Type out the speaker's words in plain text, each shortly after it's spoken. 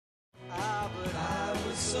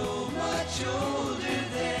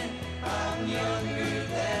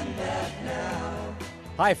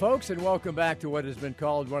Hi, folks, and welcome back to what has been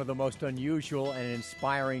called one of the most unusual and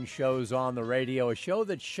inspiring shows on the radio, a show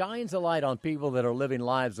that shines a light on people that are living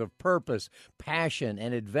lives of purpose, passion,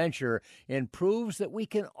 and adventure, and proves that we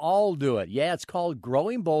can all do it. Yeah, it's called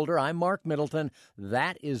Growing Bolder. I'm Mark Middleton.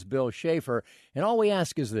 That is Bill Schaefer. And all we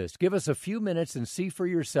ask is this: give us a few minutes and see for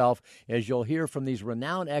yourself, as you'll hear from these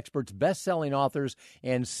renowned experts, best-selling authors,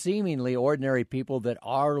 and seemingly ordinary people that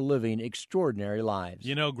are living extraordinary lives.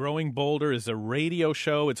 You know, Growing Bolder is a radio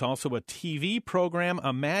show. It's also a TV program,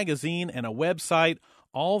 a magazine, and a website,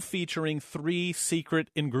 all featuring 3 secret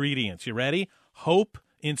ingredients. You ready? Hope,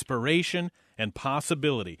 inspiration, and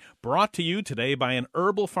possibility. Brought to you today by an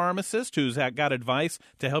herbal pharmacist who's got advice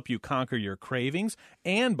to help you conquer your cravings,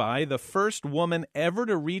 and by the first woman ever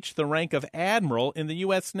to reach the rank of admiral in the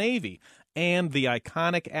U.S. Navy, and the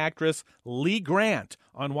iconic actress Lee Grant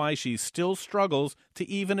on why she still struggles to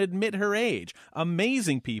even admit her age.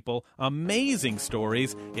 Amazing people, amazing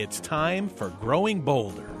stories. It's time for Growing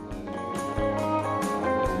Bolder.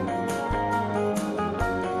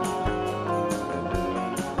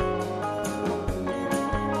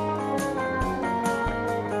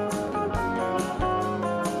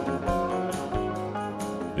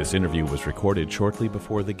 This interview was recorded shortly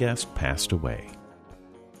before the guest passed away.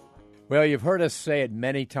 Well, you've heard us say it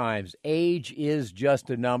many times. Age is just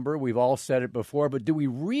a number. We've all said it before, but do we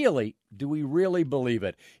really believe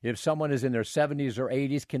it? If someone is in their 70s or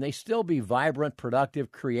 80s, can they still be vibrant,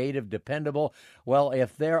 productive, creative, dependable? Well,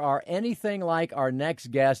 if there are anything like our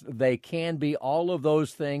next guest, they can be all of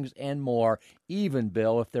those things and more, even,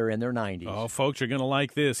 Bill, if they're in their 90s. Oh, folks, you're going to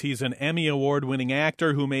like this. He's an Emmy Award-winning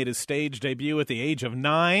actor who made his stage debut at the age of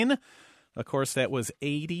 9. Of course, that was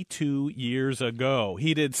 82 years ago.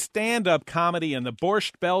 He did stand-up comedy in the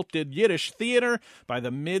Borscht Belt, did Yiddish theater. By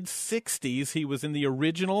the mid-'60s, he was in the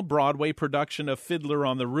original Broadway production of Fiddler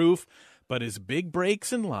on the Roof. But his big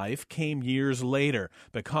breaks in life came years later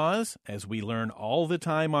because, as we learn all the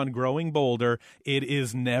time on Growing Bolder, it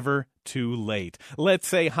is never too late. Let's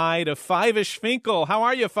say hi to Five-ish Finkel. How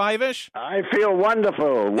are you, Five-ish? I feel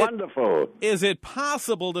wonderful, wonderful. Is it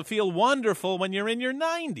possible to feel wonderful when you're in your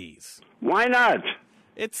 90s? Why not?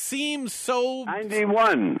 It seems so...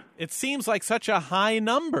 91. It seems like such a high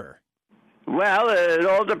number. Well, it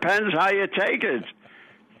all depends how you take it.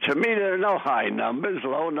 To me, there are no high numbers,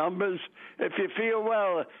 low numbers. If you feel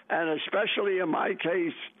well, and especially in my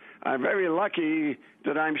case, I'm very lucky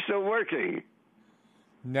that I'm still working.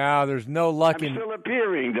 No, there's no luck I'm still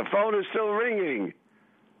appearing. The phone is still ringing.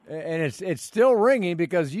 And it's still ringing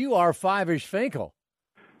because you are Five-ish Finkel.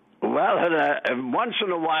 Well, once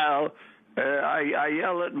in a while, I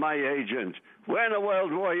yell at my agent, "When the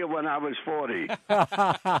world were you when I was 40?"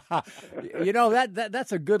 You know,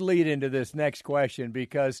 that's a good lead into this next question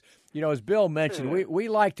because, you know, as Bill mentioned, we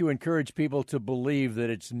like to encourage people to believe that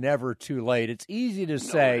it's never too late. It's easy to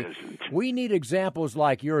say. We need examples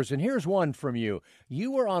like yours, and here's one from you.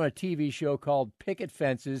 You were on a TV show called Picket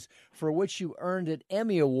Fences, for which you earned an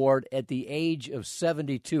Emmy Award at the age of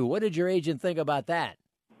 72. What did your agent think about that?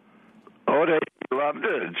 Oh, they loved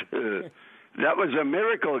it. That was a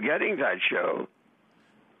miracle getting that show.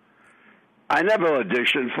 I never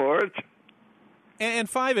auditioned for it. And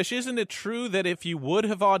Five-ish, isn't it true that if you would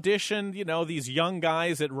have auditioned, you know, these young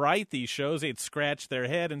guys that write these shows, they'd scratch their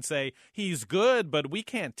head and say, he's good, but we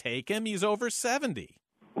can't take him. He's over 70.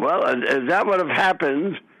 Well, that would have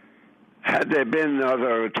happened had there been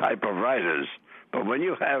other type of writers. But when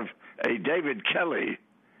you have a David Kelly,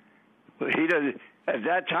 at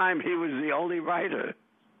that time he was the only writer.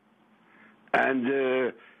 And,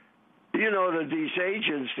 you know, that these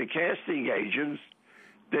agents, the casting agents,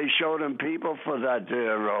 they showed him people for that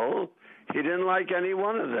role. He didn't like any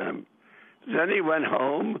one of them. Then he went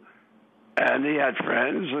home, and he had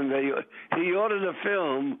friends, and he ordered a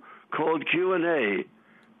film called Q&A.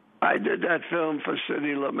 I did that film for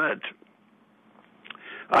Sidney Lumet.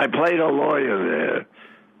 I played a lawyer there,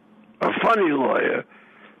 a funny lawyer.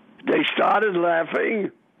 They started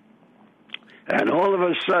laughing, and all of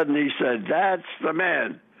a sudden he said, "That's the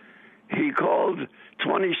man." He called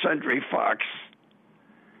 20th Century Fox,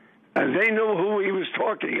 and they knew who he was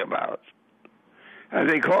talking about. And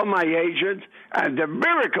they called my agent, and the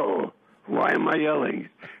miracle, why am I yelling?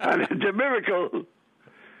 And the miracle,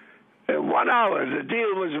 in 1 hour, the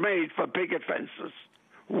deal was made for Picket Fences.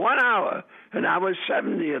 1 hour, and I was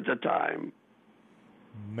 70 at the time.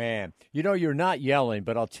 Man, you know, you're not yelling,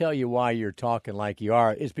 but I'll tell you why you're talking like you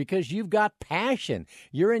are. It's because you've got passion.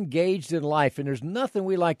 You're engaged in life, and there's nothing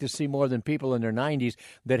we like to see more than people in their 90s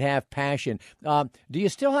that have passion. Do you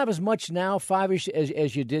still have as much now, Five-ish,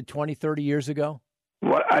 as you did 20, 30 years ago?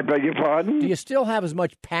 What? I beg your pardon? Do you still have as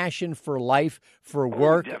much passion for life, for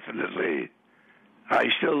work? Oh, definitely. I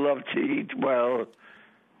still love to eat well.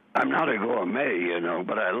 I'm not a gourmet,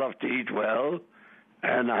 but I love to eat well,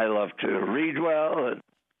 and I love to read well. And,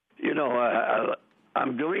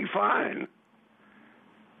 I'm doing fine.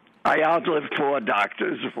 I outlived 4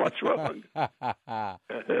 doctors. What's wrong?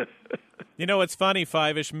 It's funny,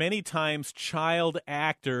 Five-ish. Many times child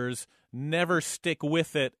actors never stick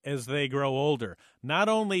with it as they grow older. Not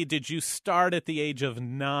only did you start at the age of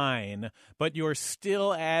 9, but you're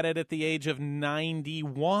still at it at the age of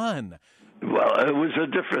 91. Well, it was a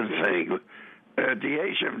different thing. At the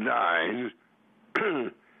age of 9,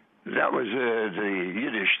 that was the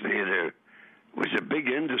Yiddish theater was a big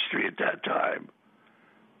industry at that time.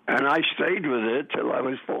 And I stayed with it till I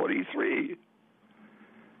was 43.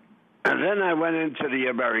 And then I went into the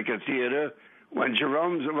American theater when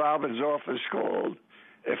Jerome Zaraba's office called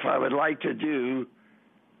if I would like to do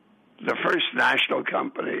the first national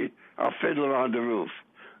company of Fiddler on the Roof.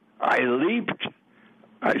 I leaped.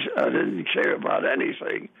 I didn't care about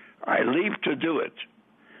anything. I leaped to do it.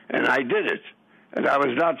 And I did it. And I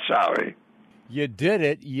was not sorry. You did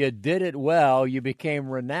it. You did it well. You became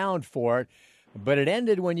renowned for it. But it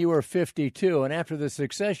ended when you were 52. And after the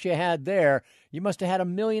success you had there, you must have had a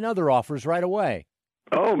million other offers right away.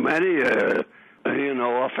 Oh, many,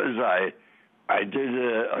 offers. I did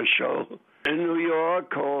a show in New York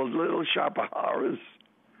called Little Shop of Horrors.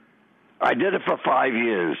 I did it for 5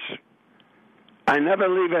 years. I never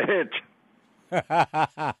leave a hit.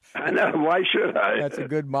 Why should I? That's a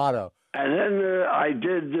good motto. And then I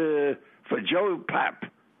did, for Joe Papp,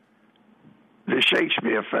 the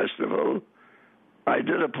Shakespeare Festival, I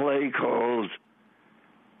did a play called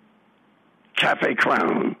Cafe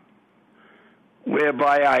Clown,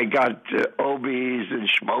 whereby I got Obies and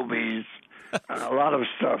Schmobies and a lot of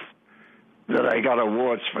stuff that I got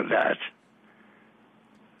awards for that.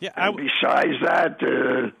 Yeah. And besides that,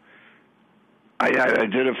 I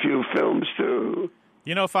did a few films too.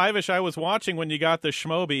 Five-ish, I was watching when you got the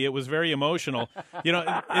Schmobi. It was very emotional.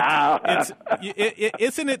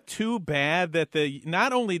 Isn't it too bad that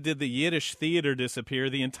not only did the Yiddish theater disappear,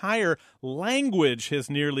 the entire language has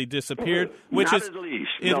nearly disappeared. Not at least.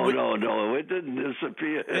 No, it didn't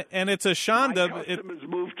disappear. And it's a shanda. My customers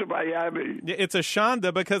moved to Miami. It's a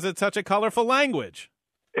shanda because it's such a colorful language.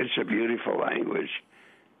 It's a beautiful language.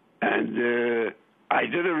 And I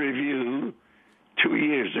did a review 2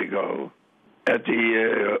 years ago at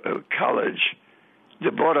the college,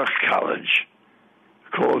 the Baruch College,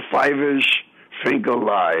 called Five-ish Finkel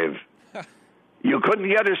Live. You couldn't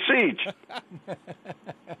get a seat.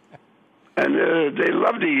 And they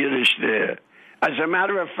loved the Yiddish there. As a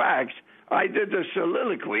matter of fact, I did the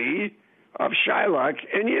soliloquy of Shylock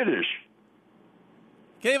in Yiddish.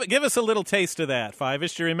 Give us a little taste of that,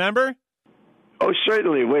 Five-ish. Do you remember? Oh,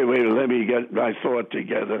 certainly. Wait, let me get my thought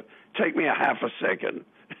together. Take me a half a second.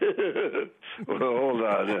 Well, hold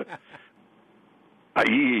on.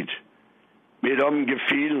 Ayid, mir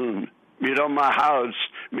gefiel, mir Haus,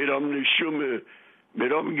 mir ne Schumme, mir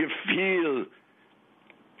gefiel.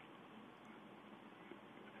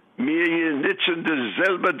 Mir nitzen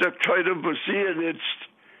derselbe Doktor, was ihr nitzt.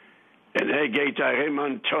 Und geht daheim,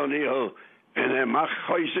 Antonio, und macht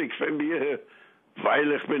häusig für mir,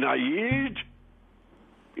 weil ich bin Ayid.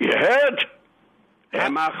 Ihr hört?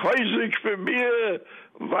 Macht häusig für mir,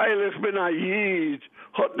 weil ich bin Ayid.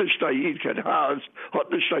 Hat nicht Ayid kein Haus, hat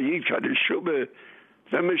nicht Ayid keine Schumme.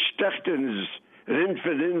 Wenn wir stechtens, rinnt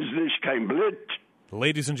für uns nicht kein Blit.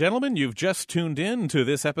 Ladies and gentlemen, you've just tuned in to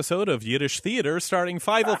this episode of Yiddish Theater starring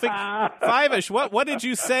Five-ish. What did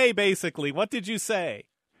you say, basically? What did you say?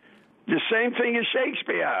 The same thing as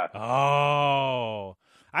Shakespeare. Oh.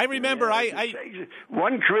 I remember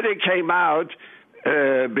one critic came out,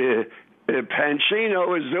 Pancino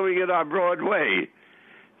was doing it on Broadway.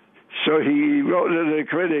 So he wrote to the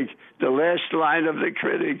critic, the last line of the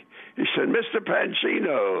critic, he said, Mr.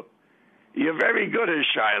 Pancino, you're very good as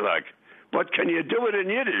Shylock, but can you do it in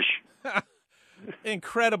Yiddish?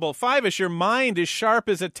 Incredible. Five-ish, your mind is sharp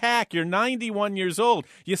as a tack. You're 91 years old.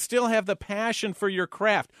 You still have the passion for your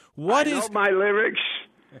craft. I know my lyrics,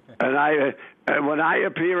 and when I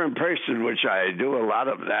appear in person, which I do a lot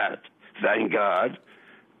of that, thank God,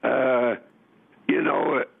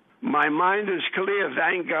 my mind is clear,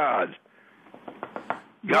 thank God.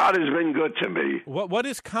 God has been good to me. What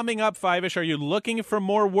is coming up, Five-ish? Are you looking for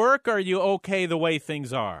more work, or are you okay the way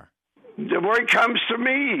things are? The work comes to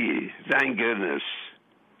me, thank goodness.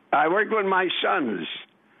 I work with my sons.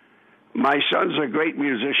 My sons are great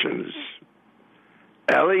musicians.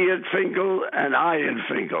 Elliot Finkel and Ian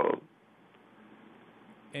Finkel.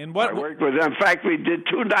 And what I worked with them. In fact, we did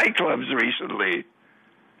 2 nightclubs recently,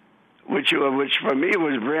 which for me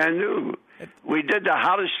was brand new. We did the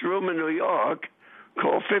hottest room in New York,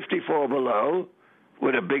 called 54 Below,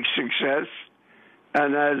 with a big success.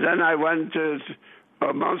 And then I went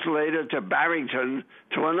a month later to Barrington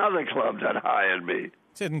to another club that hired me.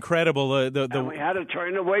 It's incredible. And we had to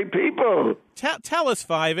turn away people. Tell us,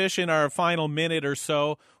 Five-ish, in our final minute or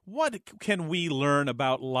so, what can we learn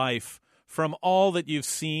about life from all that you've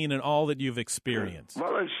seen and all that you've experienced?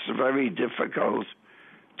 Well, it's very difficult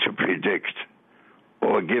to predict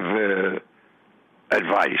or give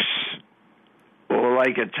advice. All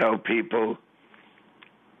I can tell people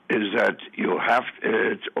is that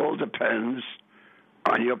it all depends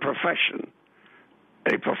on your profession.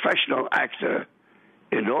 A professional actor,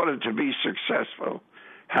 in order to be successful,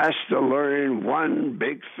 has to learn one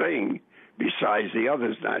big thing besides the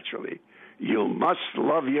others, naturally. You must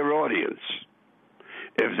love your audience.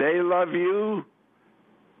 If they love you,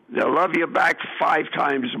 they'll love you back 5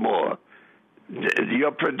 times more.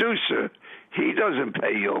 Your producer, he doesn't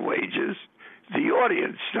pay your wages. The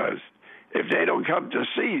audience does. If they don't come to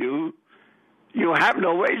see you, you have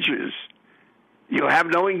no wages. You have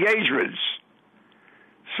no engagements.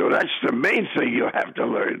 So that's the main thing you have to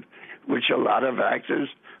learn, which a lot of actors,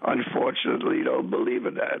 unfortunately, don't believe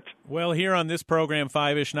in that. Well, here on this program,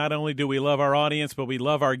 Five-ish, not only do we love our audience, but we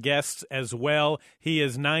love our guests as well. He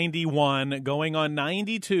is 91, going on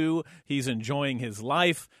 92. He's enjoying his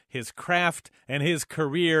life, his craft, and his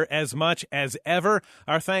career as much as ever.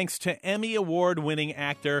 Our thanks to Emmy Award-winning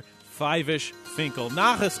actor Five-ish Finkel.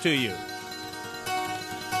 Nachas to you.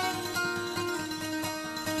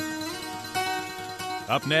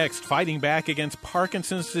 Up next, fighting back against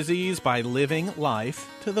Parkinson's disease by living life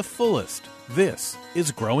to the fullest. This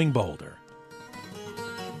is Growing Bolder.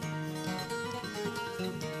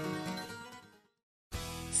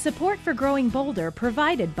 Support for Growing Bolder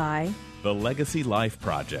provided by The Legacy Life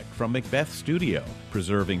Project from Macbeth Studio,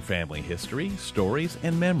 preserving family history, stories,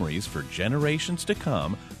 and memories for generations to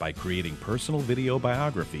come by creating personal video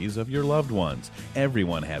biographies of your loved ones.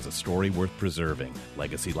 Everyone has a story worth preserving.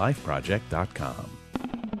 LegacyLifeProject.com.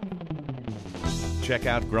 Check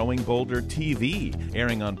out Growing Bolder TV,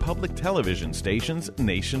 airing on public television stations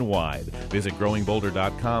nationwide. Visit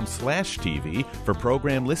growingbolder.com/TV for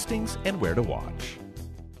program listings and where to watch.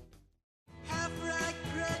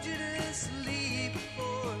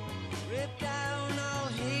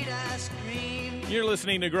 You're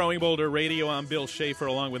listening to Growing Bolder Radio. I'm Bill Schaefer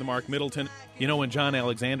along with Mark Middleton. You know, when John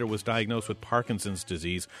Alexander was diagnosed with Parkinson's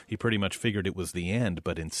disease, he pretty much figured it was the end,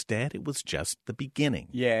 but instead it was just the beginning.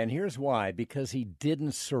 Yeah, and here's why. Because he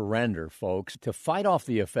didn't surrender, folks. To fight off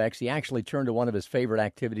the effects, he actually turned to one of his favorite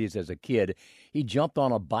activities as a kid. He jumped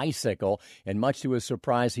on a bicycle, and much to his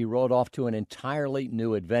surprise, he rode off to an entirely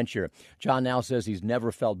new adventure. John now says he's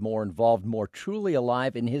never felt more involved, more truly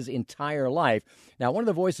alive in his entire life. Now, one of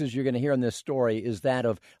the voices you're going to hear in this story is that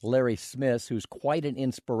of Larry Smith, who's quite an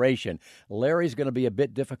inspiration. Larry's going to be a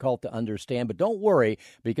bit difficult to understand, but don't worry,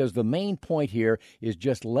 because the main point here is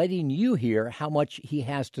just letting you hear how much he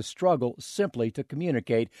has to struggle simply to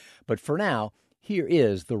communicate. But for now, here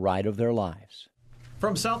is the ride of their lives.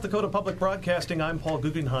 From South Dakota Public Broadcasting, I'm Paul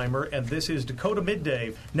Guggenheimer, and this is Dakota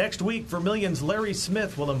Midday. Next week, Vermilion's Larry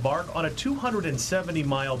Smith will embark on a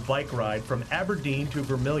 270-mile bike ride from Aberdeen to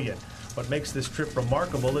Vermilion. What makes this trip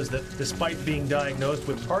remarkable is that despite being diagnosed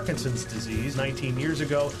with Parkinson's disease 19 years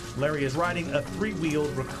ago, Larry is riding a 3-wheeled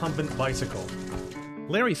recumbent bicycle.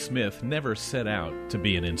 Larry Smith never set out to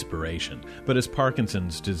be an inspiration, but as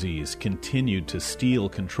Parkinson's disease continued to steal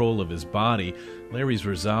control of his body, Larry's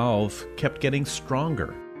resolve kept getting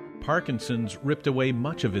stronger. Parkinson's ripped away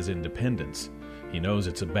much of his independence. He knows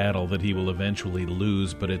it's a battle that he will eventually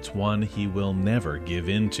lose, but it's one he will never give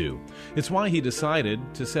in to. It's why he decided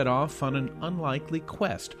to set off on an unlikely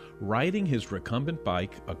quest, riding his recumbent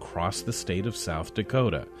bike across the state of South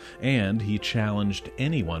Dakota. And he challenged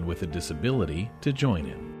anyone with a disability to join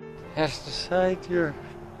him. Has decided your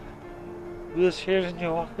wheelchairs and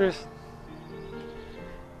your walkers,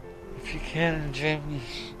 if you can, join me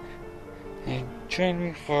and join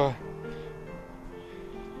me for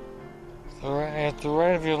at the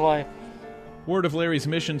ride of your life. Word of Larry's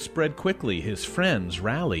mission spread quickly. His friends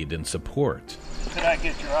rallied in support. Could I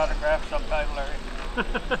get your autograph sometime,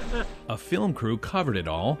 Larry? A film crew covered it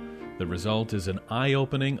all. The result is an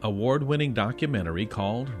eye-opening, award-winning documentary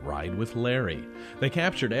called Ride with Larry. They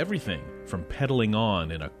captured everything from pedaling on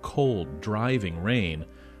in a cold, driving rain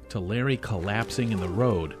to Larry collapsing in the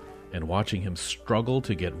road and watching him struggle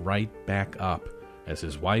to get right back up, as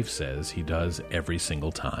his wife says he does every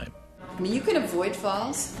single time. I mean, you can avoid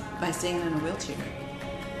falls by staying in a wheelchair.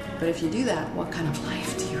 But if you do that, what kind of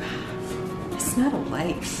life do you have? It's not a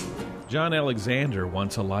life. John Alexander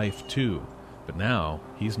wants a life too, but now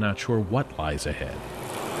he's not sure what lies ahead.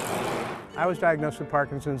 I was diagnosed with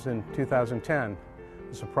Parkinson's in 2010.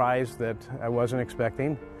 A surprise that I wasn't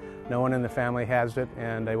expecting. No one in the family has it,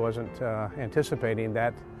 and I wasn't anticipating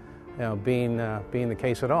that being the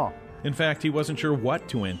case at all. In fact, he wasn't sure what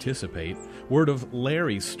to anticipate. Word of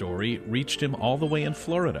Larry's story reached him all the way in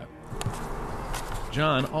Florida.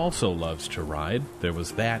 John also loves to ride. There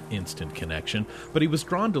was that instant connection, but he was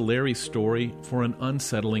drawn to Larry's story for an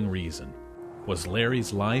unsettling reason. Was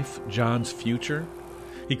Larry's life John's future?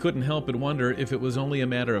 He couldn't help but wonder if it was only a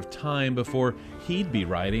matter of time before he'd be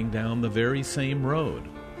riding down the very same road.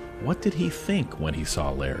 What did he think when he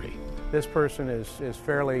saw Larry? This person is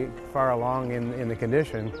fairly far along in the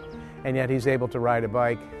condition, and yet he's able to ride a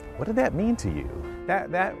bike. What did that mean to you?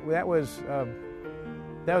 That was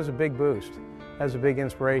a big boost. That was a big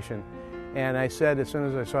inspiration. And I said as soon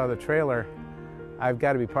as I saw the trailer, I've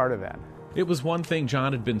got to be part of that. It was one thing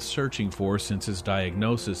John had been searching for since his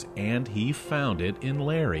diagnosis, and he found it in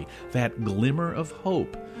Larry. That glimmer of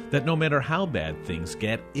hope that no matter how bad things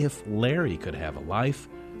get, if Larry could have a life,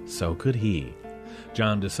 so could he.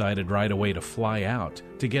 John decided right away to fly out,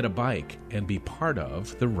 to get a bike, and be part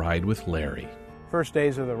of the ride with Larry. First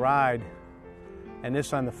days of the ride, and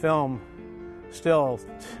this on the film, still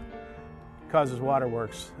causes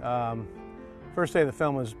waterworks. First day of the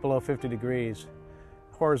film was below 50 degrees.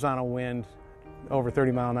 Horizontal wind, over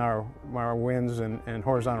 30 mile an hour winds and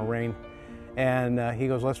horizontal rain. And he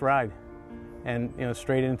goes, let's ride. And,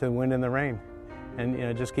 straight into the wind and the rain.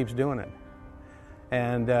 And, just keeps doing it.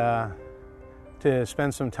 And to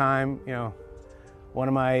spend some time, one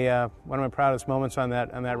of my proudest moments on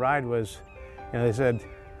that ride was, they said,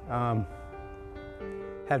 have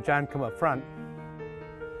John come up front.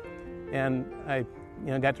 And I,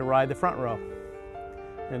 got to ride the front row.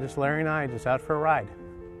 And just Larry and I just out for a ride,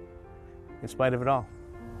 in spite of it all.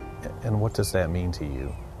 And what does that mean to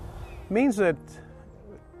you? It means that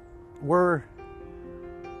we're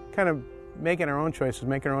kind of making our own choices,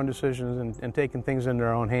 making our own decisions, and taking things into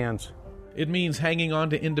our own hands. It means hanging on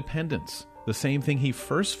to independence, the same thing he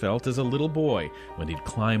first felt as a little boy when he'd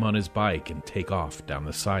climb on his bike and take off down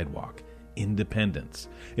the sidewalk. Independence.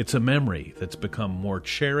 It's a memory that's become more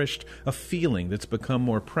cherished, a feeling that's become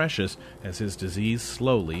more precious as his disease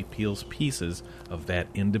slowly peels pieces of that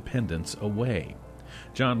independence away.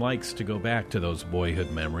 John likes to go back to those boyhood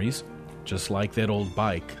memories. Just like that old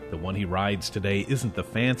bike, the one he rides today isn't the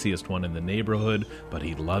fanciest one in the neighborhood, but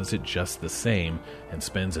he loves it just the same and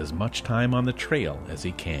spends as much time on the trail as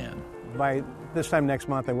he can. By this time next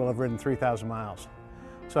month, I will have ridden 3,000 miles.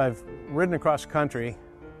 So I've ridden across the country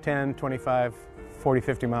 10, 25, 40,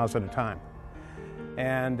 50 miles at a time.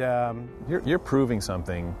 And you're proving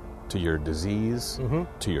something to your disease,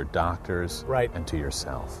 to your doctors, right, and to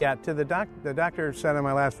yourself. Yeah, to the doctor said on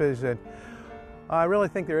my last visit, he said, I really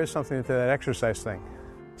think there is something to that exercise thing.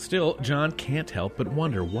 Still, John can't help but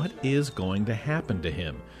wonder what is going to happen to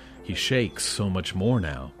him. He shakes so much more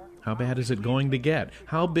now. How bad is it going to get?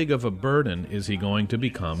 How big of a burden is he going to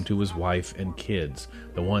become to his wife and kids,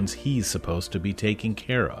 the ones he's supposed to be taking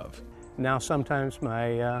care of? Now sometimes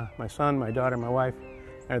my son, my daughter, my wife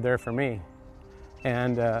are there for me.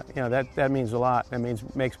 And that means a lot. That means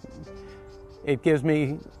it gives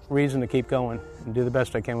me reason to keep going and do the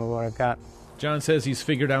best I can with what I've got. John says he's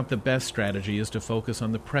figured out the best strategy is to focus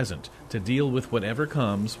on the present, to deal with whatever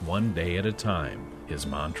comes one day at a time. His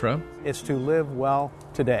mantra? It's to live well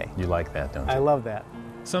today. You like that, don't you? I love that.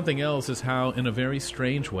 Something else is how, in a very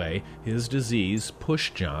strange way, his disease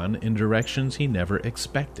pushed John in directions he never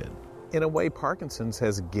expected. In a way, Parkinson's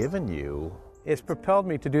has given you... It's propelled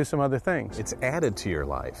me to do some other things. It's added to your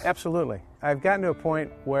life. Absolutely. I've gotten to a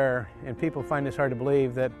point where, and people find this hard to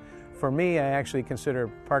believe, that for me, I actually consider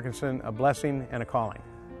Parkinson a blessing and a calling.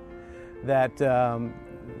 That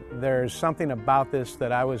there's something about this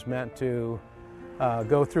that I was meant to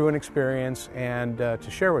go through an experience and to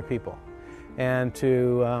share with people, and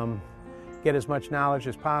to get as much knowledge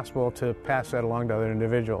as possible to pass that along to other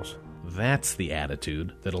individuals. That's the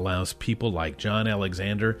attitude that allows people like John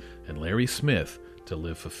Alexander and Larry Smith to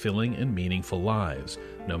live fulfilling and meaningful lives,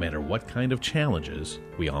 no matter what kind of challenges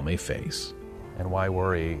we all may face. And why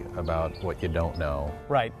worry about what you don't know?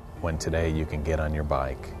 Right. When today you can get on your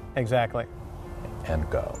bike. Exactly. And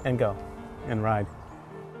go. And go. And ride.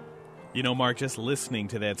 You know, Mark, just listening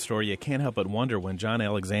to that story, you can't help but wonder when John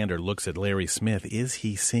Alexander looks at Larry Smith, is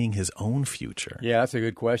he seeing his own future? Yeah, that's a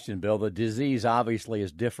good question, Bill. The disease obviously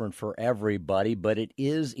is different for everybody, but it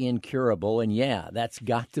is incurable, and yeah, that's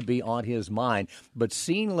got to be on his mind. But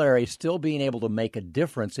seeing Larry still being able to make a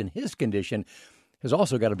difference in his condition has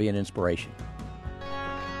also got to be an inspiration.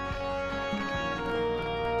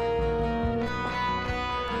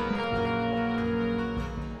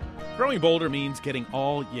 Growing bolder means getting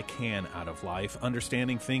all you can out of life,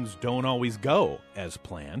 understanding things don't always go as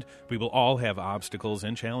planned. We will all have obstacles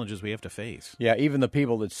and challenges we have to face. Yeah, even the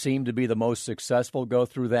people that seem to be the most successful go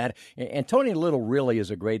through that. And Tony Little really is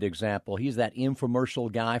a great example. He's that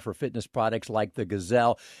infomercial guy for fitness products like the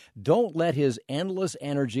Gazelle. Don't let his endless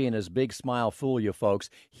energy and his big smile fool you, folks.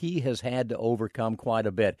 He has had to overcome quite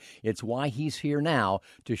a bit. It's why he's here now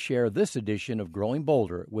to share this edition of Growing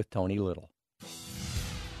Bolder with Tony Little.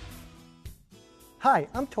 Hi,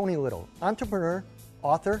 I'm Tony Little, entrepreneur,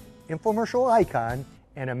 author, infomercial icon,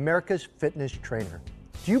 and America's fitness trainer.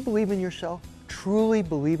 Do you believe in yourself? Truly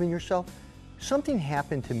believe in yourself? Something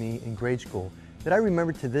happened to me in grade school that I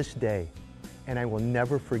remember to this day, and I will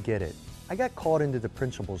never forget it. I got called into the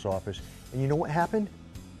principal's office, and you know what happened?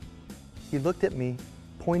 He looked at me,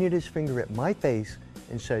 pointed his finger at my face,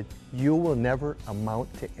 and said, "You will never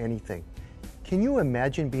amount to anything." Can you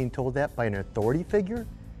imagine being told that by an authority figure?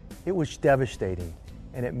 It was devastating,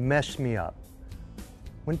 and it messed me up.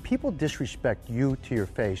 When people disrespect you to your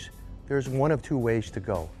face, there's one of two ways to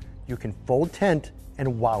go. You can fold tent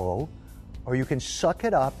and wallow, or you can suck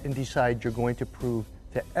it up and decide you're going to prove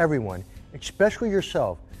to everyone, especially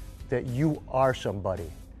yourself, that you are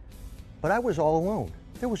somebody. But I was all alone.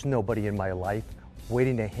 There was nobody in my life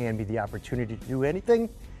waiting to hand me the opportunity to do anything.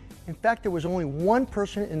 In fact, there was only one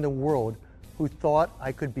person in the world who thought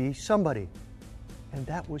I could be somebody. And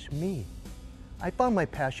that was me. I found my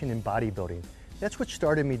passion in bodybuilding. That's what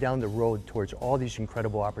started me down the road towards all these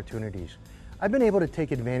incredible opportunities I've been able to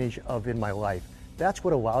take advantage of in my life. That's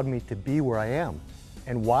what allowed me to be where I am.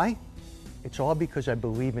 And why? It's all because I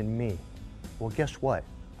believe in me. Well, guess what?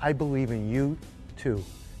 I believe in you too.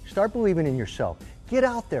 Start believing in yourself. Get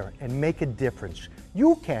out there and make a difference.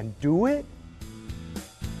 You can do it.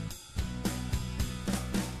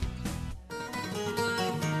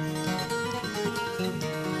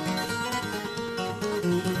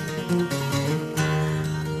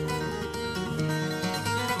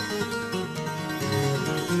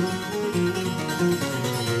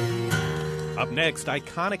 Up next,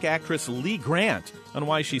 iconic actress Lee Grant on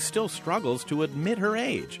why she still struggles to admit her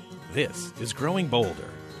age. This is Growing Bolder.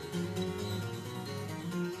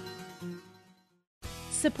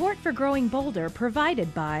 Support for Growing Bolder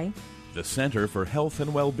provided by The Center for Health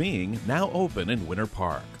and Well-Being, now open in Winter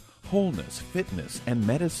Park. Wholeness, fitness, and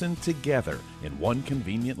medicine together in one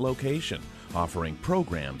convenient location, offering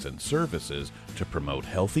programs and services to promote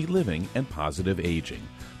healthy living and positive aging.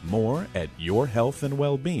 More at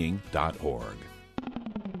yourhealthandwellbeing.org.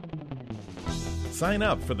 Sign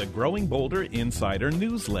up for the Growing Bolder Insider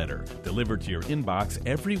newsletter, delivered to your inbox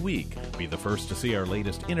every week. Be the first to see our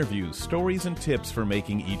latest interviews, stories, and tips for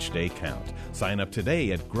making each day count. Sign up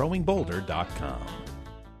today at growingbolder.com.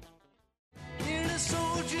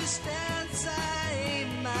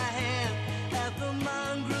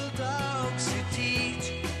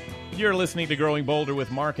 You're listening to Growing Bolder with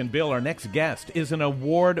Mark and Bill. Our next guest is an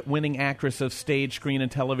award-winning actress of stage, screen,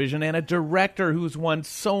 and television, and a director who's won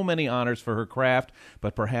so many honors for her craft.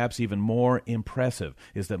 But perhaps even more impressive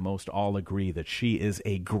is that most all agree that she is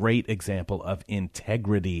a great example of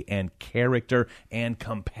integrity and character and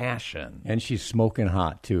compassion. And she's smoking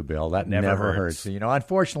hot, too, Bill. That Never never hurts. hurts. You know,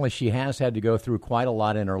 unfortunately, she has had to go through quite a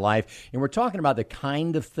lot in her life. And we're talking about the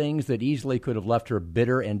kind of things that easily could have left her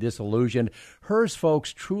bitter and disillusioned. Hers,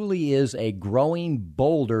 folks, truly is a growing,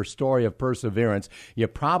 bolder story of perseverance. You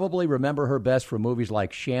probably remember her best from movies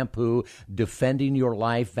like Shampoo, Defending Your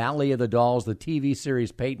Life, Valley of the Dolls, the TV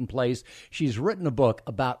series Peyton Place. She's written a book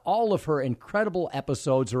about all of her incredible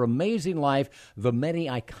episodes, her amazing life, the many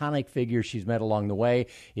iconic figures she's met along the way.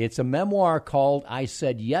 It's a memoir called I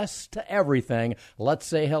Said Yes to Everything. Let's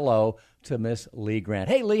say hello to Miss Lee Grant.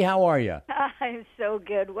 Hey, Lee, how are you? I'm so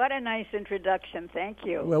good. What a nice introduction. Thank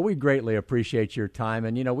you. Well, we greatly appreciate your time.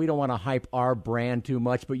 And, you know, we don't want to hype our brand too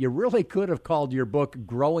much, but you really could have called your book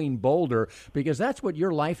Growing Bolder, because that's what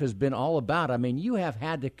your life has been all about. I mean, you have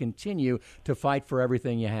had to continue to fight for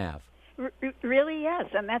everything you have. Really, yes.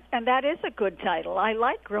 And that is a good title. I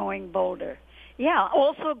like Growing Bolder. Yeah,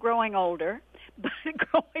 also growing older, but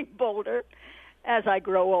growing bolder as I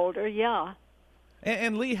grow older, yeah.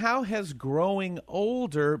 And Lee, how has growing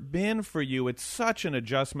older been for you? It's such an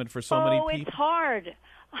adjustment for so many people. Oh, it's hard.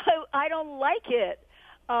 I don't like it.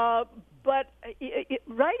 But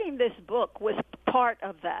writing this book was part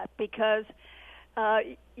of that because,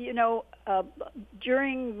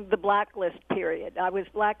 during the blacklist period, I was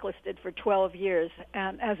blacklisted for 12 years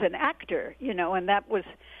and as an actor, and that was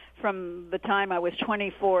from the time I was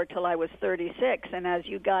 24 till I was 36. And as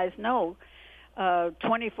you guys know,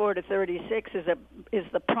 24 to 36 is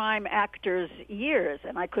the prime actor's years,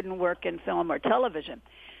 and I couldn't work in film or television.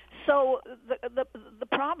 So the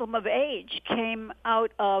problem of age came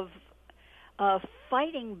out of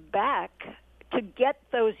fighting back to get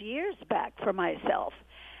those years back for myself.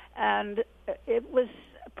 And it was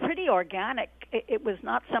pretty organic. It was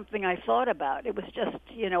not something I thought about. It was just,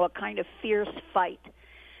 a kind of fierce fight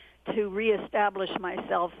to reestablish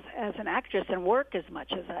myself as an actress and work as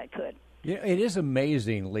much as I could. It is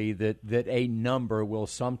amazing, Lee, that a number will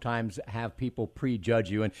sometimes have people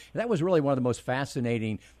prejudge you. And that was really one of the most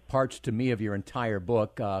fascinating parts to me of your entire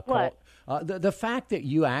book. What? The fact that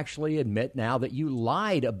you actually admit now that you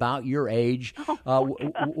lied about your age.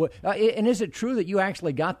 And is it true that you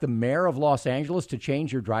actually got the mayor of Los Angeles to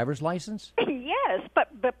change your driver's license? Yes,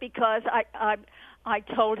 but because I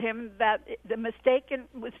told him that the mistake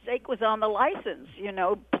was on the license.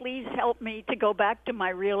 Please help me to go back to my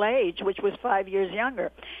real age, which was 5 years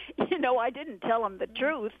younger. I didn't tell him the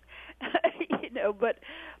truth.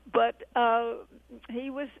 But he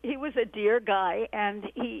was a dear guy,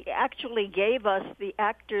 and he actually gave us the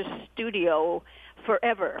Actors Studio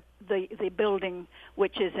forever, the building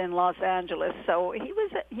which is in Los Angeles. So he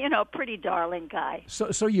was a pretty darling guy.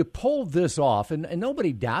 So you pulled this off, and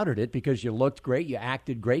nobody doubted it because you looked great, you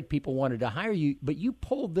acted great, people wanted to hire you, but you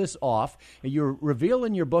pulled this off, and you reveal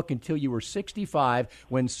in your book until you were 65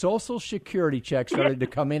 when Social Security checks started to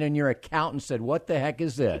come in and your accountant said, "What the heck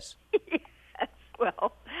is this?" Yes,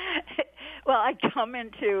 well, I come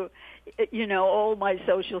into all my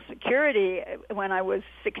Social Security when I was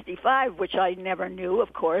 65, which I never knew,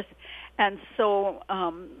 of course. And so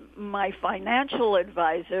my financial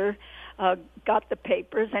advisor got the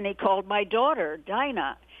papers, and he called my daughter,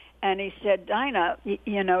 Dinah. And he said, "Dinah,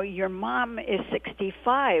 your mom is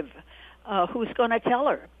 65. Who's going to tell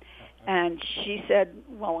her?" And she said,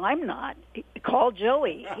 "Well, I'm not. Call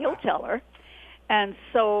Joey. He'll tell her." And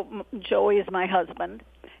so Joey is my husband,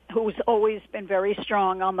 who's always been very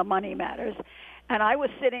strong on the money matters. And I was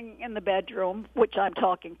sitting in the bedroom, which I'm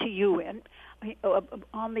talking to you in,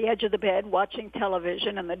 on the edge of the bed watching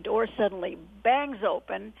television, and the door suddenly bangs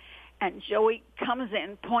open, and Joey comes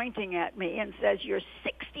in pointing at me and says, "You're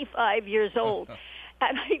 65 years old."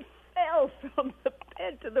 And I fell from the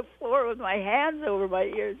bed to the floor with my hands over my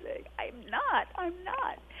ears saying, I'm not.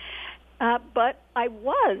 But I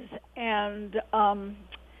was, and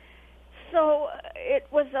so it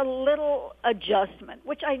was a little adjustment,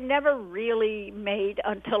 which I never really made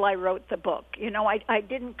until I wrote the book. I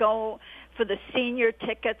didn't go for the senior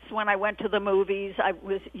tickets when I went to the movies. I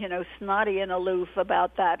was, snotty and aloof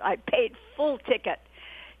about that. I paid full ticket,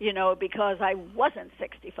 because I wasn't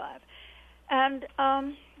 65. And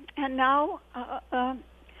now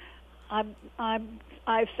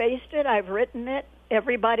I've faced it. I've written it.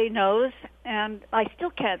 Everybody knows, and I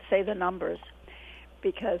still can't say the numbers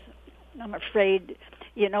because I'm afraid,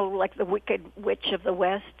 like the Wicked Witch of the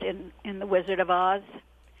West in The Wizard of Oz,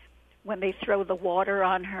 when they throw the water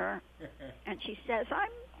on her, and she says,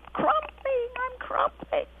 I'm crumping.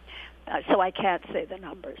 So I can't say the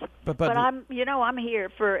numbers. But I'm here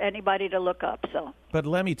for anybody to look up. So. But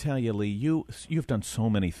let me tell you, Lee, you've done so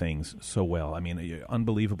many things so well. I mean, you're an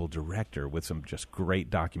unbelievable director with some just great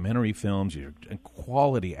documentary films. You're a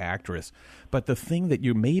quality actress. But the thing that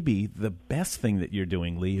the best thing that you're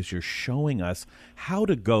doing, Lee, is you're showing us how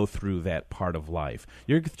to go through that part of life.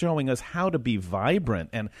 You're showing us how to be vibrant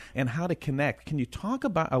and how to connect. Can you talk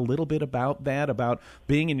about a little bit about that, about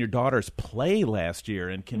being in your daughter's play last year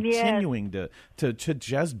and continuing to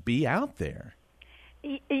just be out there?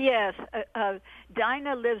 Yes.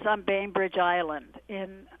 Dinah lives on Bainbridge Island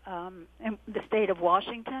in the state of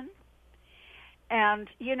Washington. And,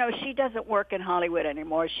 she doesn't work in Hollywood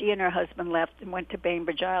anymore. She and her husband left and went to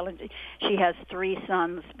Bainbridge Island. She has 3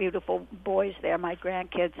 sons, beautiful boys there, my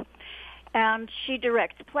grandkids. And she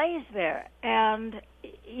directs plays there. And,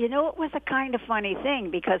 it was a kind of funny thing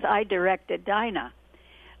because I directed Dinah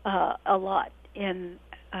a lot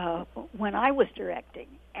when I was directing.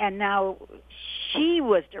 And now she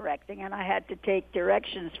was directing, and I had to take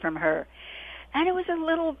directions from her. And it was a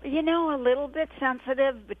little bit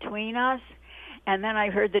sensitive between us. And then I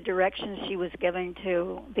heard the directions she was giving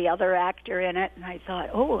to the other actor in it, and I thought,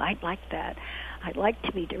 I'd like that. I'd like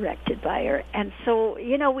to be directed by her. And so,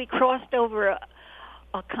 we crossed over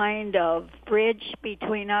a kind of bridge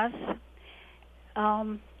between us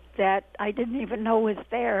that I didn't even know was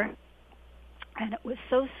there. And it was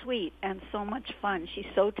so sweet and so much fun. She's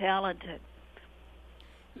so talented.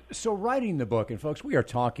 So writing the book, and folks, we are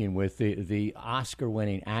talking with the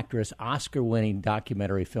Oscar-winning actress, Oscar-winning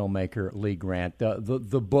documentary filmmaker Lee Grant.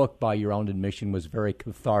 The book, by your own admission, was very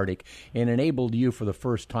cathartic and enabled you for the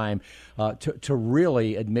first time to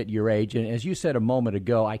really admit your age. And as you said a moment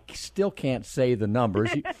ago, I still can't say the numbers.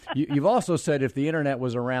 You've also said if the internet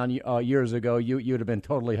was around years ago, you'd have been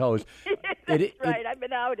totally hosed. That's right. I've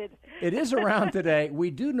been outed. It is around today. We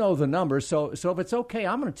do know the numbers, so if it's okay,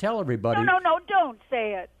 I'm going to tell everybody. No, don't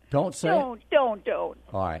say it. Don't say it? Don't. All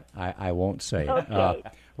right, I won't say it. Okay.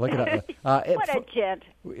 Look it up. What a gent.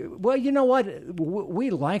 Well, you know what? We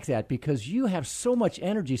like that because you have so much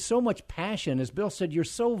energy, so much passion. As Bill said, you're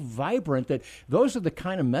so vibrant that those are the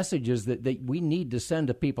kind of messages that we need to send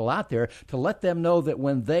to people out there to let them know that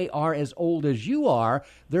when they are as old as you are,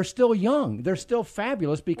 they're still young. They're still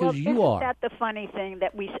fabulous because you are. Isn't that the funny thing,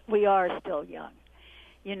 that we are still young?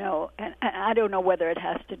 You know, and I don't know whether it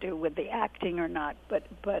has to do with the acting or not, but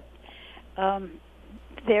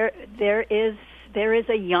there is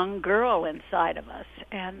a young girl inside of us,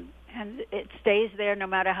 and it stays there no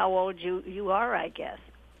matter how old you are, I guess.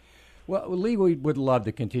 Well, Lee, we would love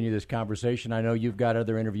to continue this conversation. I know you've got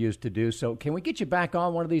other interviews to do, so can we get you back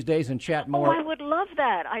on one of these days and chat more? Oh, I would love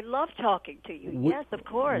that. I love talking to you. Yes, of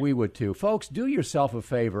course. We would too. Folks, do yourself a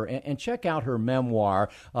favor and check out her memoir.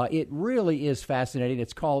 It really is fascinating.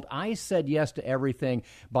 It's called I Said Yes to Everything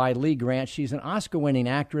by Lee Grant. She's an Oscar-winning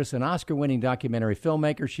actress, an Oscar-winning documentary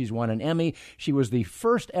filmmaker. She's won an Emmy. She was the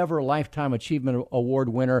first ever Lifetime Achievement Award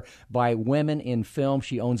winner by Women in Film.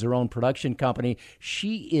 She owns her own production company.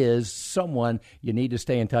 She is someone you need to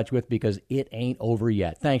stay in touch with because it ain't over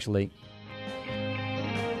yet. Thanks, Lee.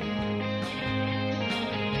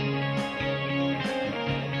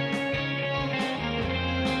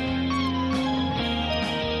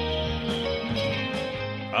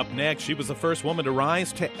 Up next, she was the first woman to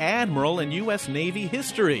rise to admiral in U.S. Navy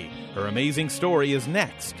history. Her amazing story is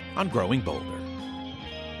next on Growing Bolder.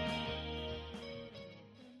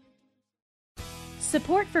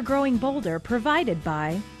 Support for Growing Bolder provided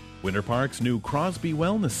by Winter Park's new Crosby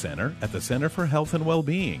Wellness Center at the Center for Health and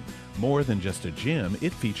Well-Being. More than just a gym,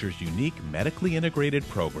 it features unique medically integrated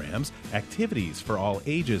programs, activities for all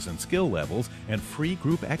ages and skill levels, and free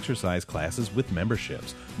group exercise classes with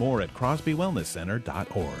memberships. More at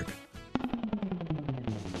crosbywellnesscenter.org.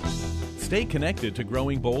 Stay connected to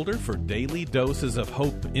Growing Bolder for daily doses of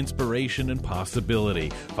hope, inspiration, and possibility.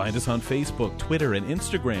 Find us on Facebook, Twitter, and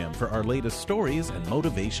Instagram for our latest stories and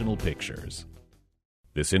motivational pictures.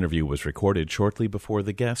 This interview was recorded shortly before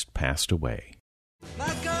the guest passed away.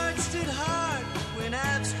 My guard stood hard when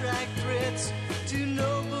abstract threats too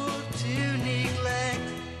noble to neglect.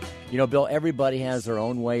 You know, Bill, everybody has their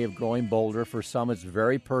own way of growing bolder. For some, it's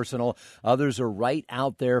very personal. Others are right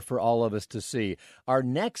out there for all of us to see. Our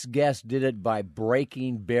next guest did it by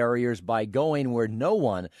breaking barriers, by going where no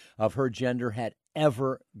one of her gender had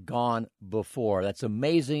ever gone before. That's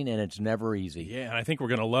amazing, and it's never easy. Yeah, and I think we're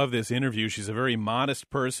going to love this interview. She's a very modest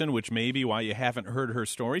person, which may be why you haven't heard her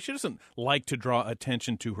story. She doesn't like to draw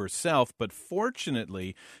attention to herself, but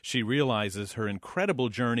fortunately, she realizes her incredible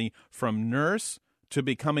journey from nurse to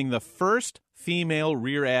becoming the first female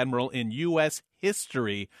rear admiral in U.S.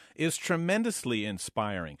 history is tremendously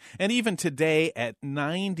inspiring. And even today at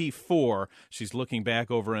 94, she's looking back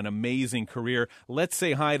over an amazing career. Let's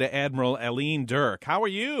say hi to Admiral Eileen Dirk. How are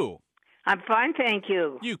you? I'm fine, thank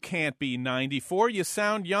you. You can't be 94. You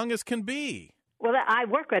sound young as can be. Well, I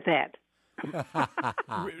work with that.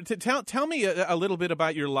 Tell me a little bit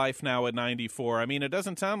about your life now at 94. I mean, it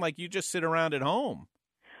doesn't sound like you just sit around at home.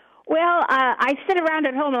 Well, I sit around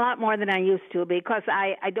at home a lot more than I used to because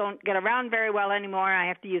I don't get around very well anymore. I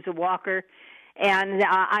have to use a walker, and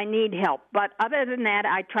I need help. But other than that,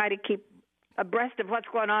 I try to keep abreast of what's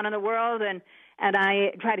going on in the world, and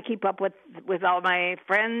I try to keep up with all my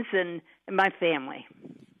friends and my family.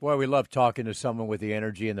 Boy, we love talking to someone with the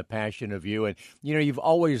energy and the passion of you. And, you know, you've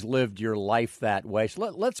always lived your life that way. So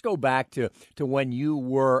let's go back to when you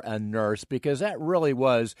were a nurse, because that really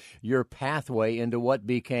was your pathway into what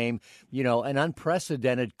became, you know, an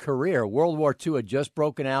unprecedented career. World War II had just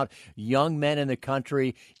broken out. Young men in the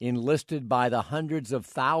country enlisted by the hundreds of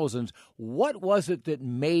thousands. What was it that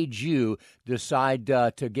made you decide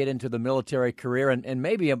to get into the military career? And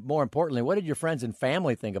maybe more importantly, what did your friends and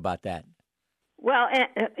family think about that? Well,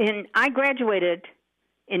 I graduated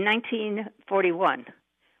in 1941.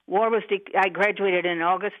 I graduated in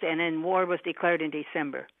August, and then war was declared in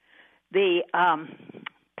December. The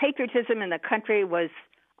patriotism in the country was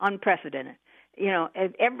unprecedented.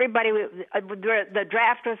 Everybody, the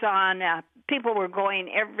draft was on. People were going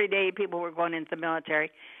every day. People were going into the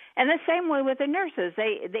military. And the same way with the nurses.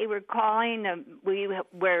 They were calling. We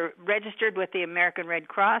were registered with the American Red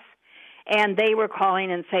Cross, and they were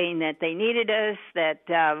calling and saying that they needed us, that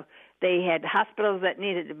they had hospitals that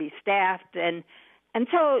needed to be staffed. And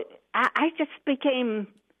so I just became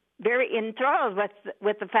very enthralled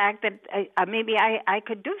with the fact that maybe I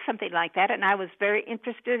could do something like that, and I was very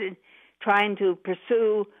interested in trying to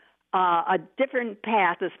pursue a different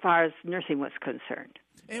path as far as nursing was concerned.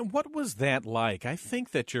 And what was that like? I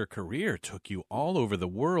think that your career took you all over the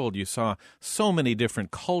world. You saw so many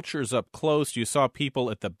different cultures up close. You saw people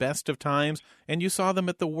at the best of times, and you saw them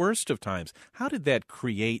at the worst of times. How did that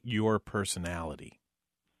create your personality?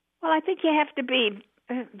 Well, I think you have to be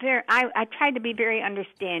very. I tried to be very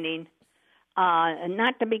understanding, and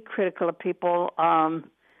not to be critical of people,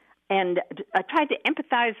 and I tried to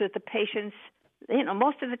empathize with the patients.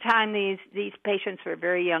 Most of the time these patients were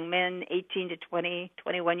very young men, 18 to 20,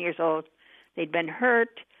 21 years old. They'd been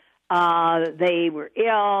hurt. They were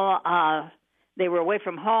ill. They were away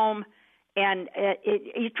from home. And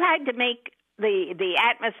you tried to make the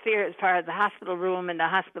atmosphere as far as the hospital room and the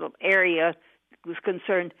hospital area was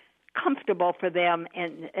concerned comfortable for them,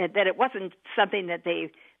 and that it wasn't something that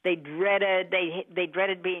they dreaded. They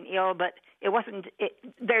dreaded being ill, but it wasn't.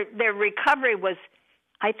 Their recovery was,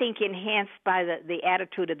 I think, enhanced by the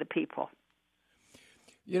attitude of the people.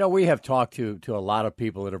 We have talked to a lot of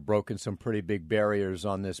people that have broken some pretty big barriers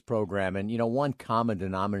on this program. And, one common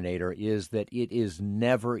denominator is that it is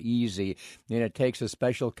never easy. And it takes a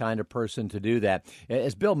special kind of person to do that.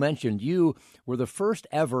 As Bill mentioned, you were the first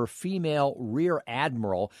ever female rear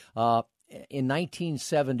admiral in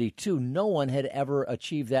 1972. No one had ever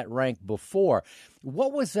achieved that rank before.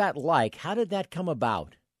 What was that like? How did that come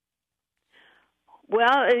about?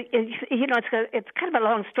 Well, it's kind of a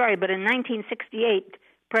long story, but in 1968,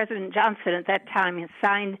 President Johnson at that time had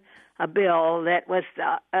signed a bill that was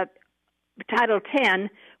Title 10,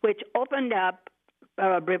 which opened up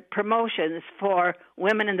promotions for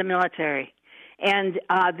women in the military. And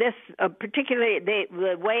this particularly, the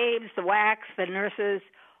WAVs, the WACs, the nurses,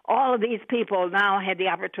 all of these people now had the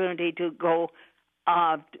opportunity to go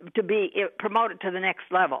to be promoted to the next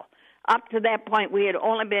level. Up to that point, we had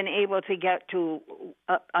only been able to get to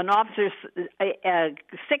an officer's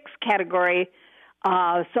 6 category.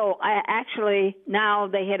 So now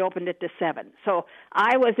they had opened it to 7. So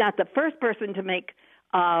I was not the first person to make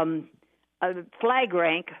a flag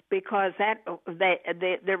rank, because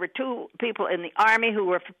there were 2 people in the Army who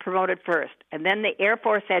were promoted first, and then the Air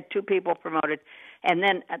Force had 2 people promoted, and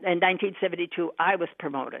then in 1972 I was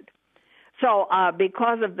promoted. So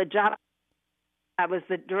because of the job, I was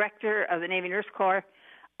the director of the Navy Nurse Corps.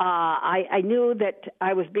 I knew that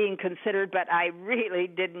I was being considered, but I really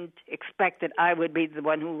didn't expect that I would be the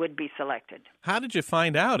one who would be selected. How did you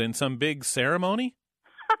find out? In some big ceremony?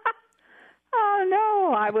 Oh,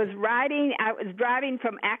 no. I was driving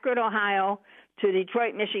from Akron, Ohio to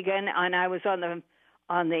Detroit, Michigan, and I was on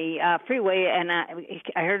the freeway, and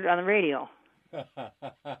I heard it on the radio.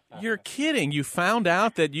 You're kidding. You found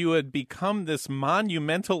out that you had become this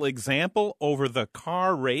monumental example over the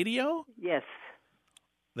car radio? Yes.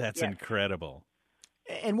 That's incredible.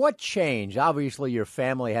 And what changed? Obviously, your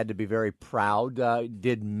family had to be very proud.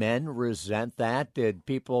 Did men resent that? Did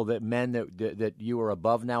men that you were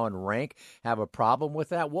above now in rank have a problem with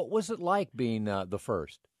that? What was it like being the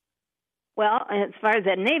first? Well, as far as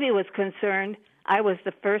the Navy was concerned, I was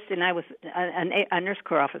the first, and I was a Nurse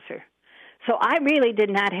Corps officer. So I really did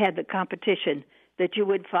not have the competition that you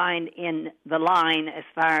would find in the line, as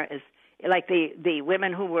far as like the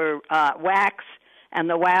women who were WACs and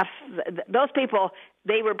the WAFs. Those people,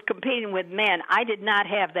 they were competing with men. I did not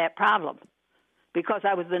have that problem because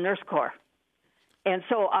I was the Nurse Corps. And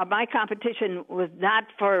so my competition was not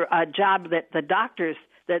for a job that the doctors,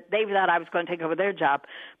 that they thought I was going to take over their job.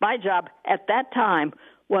 My job at that time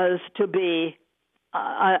was to be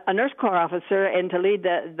a Nurse Corps officer and to lead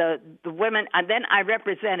the women. And then I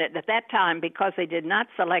represented, at that time, because they did not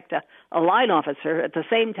select a line officer at the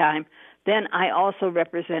same time, then I also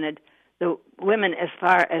represented the women as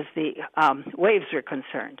far as the waves are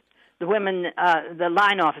concerned. The women, the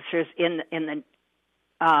line officers in the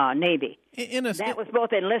Navy. That was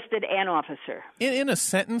both enlisted and officer. In a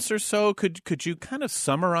sentence or so, could you kind of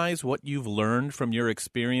summarize what you've learned from your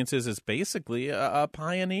experiences as basically a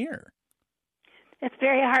pioneer? It's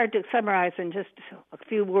very hard to summarize in just a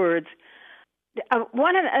few words.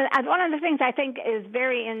 One of the things I think is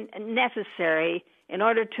very necessary in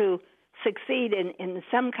order to succeed in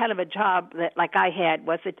some kind of a job that like I had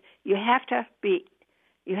was that you have to be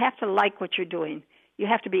You have to like what you're doing. You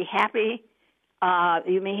have to be happy.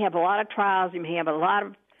 You may have a lot of trials. You may have a lot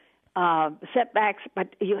of setbacks, but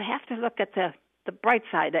you have to look at the bright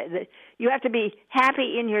side. You have to be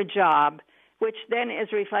happy in your job, which then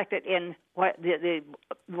is reflected in what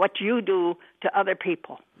you do to other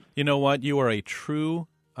people. You know what? You are a true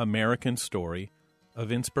American story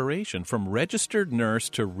of inspiration. From registered nurse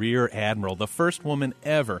to rear admiral, the first woman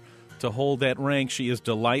ever to hold that rank. She is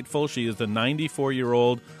delightful. She is the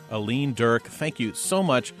 94-year-old Aline Dirk. Thank you so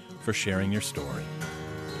much for sharing your story.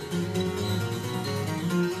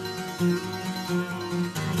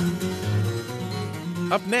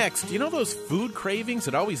 Up next, you know those food cravings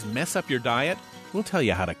that always mess up your diet? We'll tell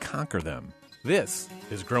you how to conquer them. This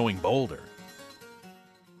is Growing Bolder.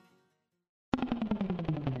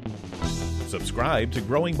 Subscribe to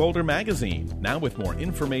Growing Bolder magazine, now with more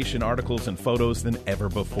information, articles, and photos than ever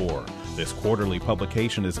before. This quarterly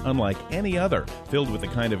publication is unlike any other, filled with the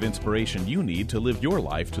kind of inspiration you need to live your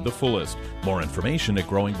life to the fullest. More information at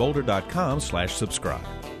growingbolder.com/subscribe.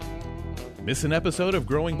 Miss an episode of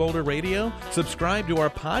Growing Bolder Radio? Subscribe to our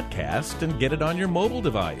podcast and get it on your mobile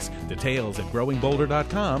device. Details at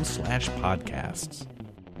growingbolder.com/podcasts.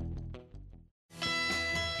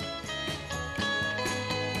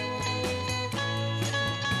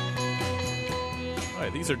 All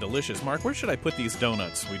right, these are delicious. Mark, where should I put these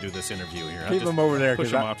donuts? We do this interview here. Keep them over there. Push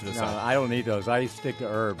them off to the side. I don't eat those. I stick to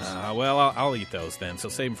herbs. Well, I'll eat those then, so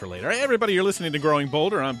save them for later. Hey, everybody, you're listening to Growing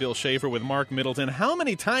Bolder. I'm Bill Schaefer with Mark Middleton. How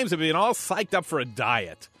many times have you been all psyched up for a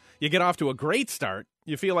diet? You get off to a great start.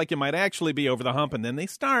 You feel like you might actually be over the hump, and then they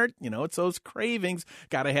start. You know, it's those cravings.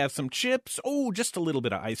 Got to have some chips. Oh, just a little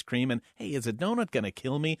bit of ice cream. And, hey, is a donut going to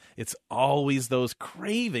kill me? It's always those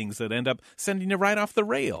cravings that end up sending you right off the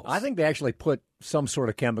rails. I think they actually put some sort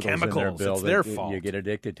of chemicals in there, Bill. It's their fault. You get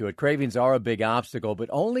addicted to it. Cravings are a big obstacle, but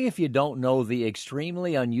only if you don't know the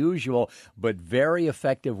extremely unusual but very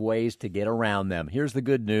effective ways to get around them. Here's the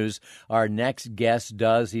good news. Our next guest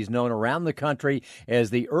does. He's known around the country as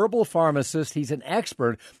the herbal pharmacist. He's an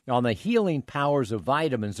expert on the healing powers of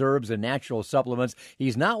vitamins, herbs, and natural supplements.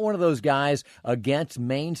 He's not one of those guys against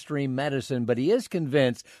mainstream medicine, but he is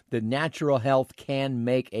convinced that natural health can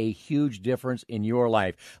make a huge difference in your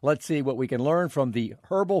life. Let's see what we can learn from the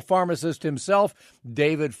herbal pharmacist himself,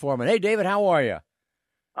 David Foreman. Hey, David, how are you?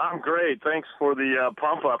 I'm great. Thanks for the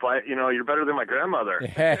pump up. You're better than my grandmother.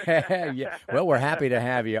 Yeah. Well, we're happy to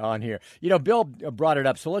have you on here. You know, Bill brought it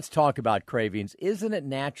up, so let's talk about cravings. Isn't it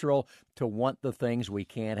natural to want the things we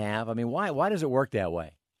can't have? I mean, why does it work that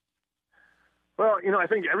way? Well, I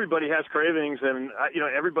think everybody has cravings, and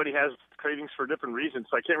everybody has cravings for different reasons.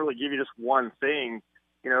 So I can't really give you just one thing.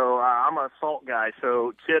 I'm a salt guy,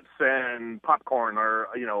 so chips and popcorn or,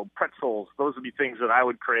 pretzels, those would be things that I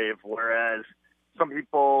would crave, whereas some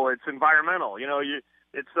people, it's environmental.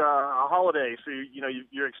 It's a holiday, so,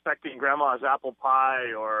 you're expecting grandma's apple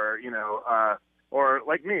pie or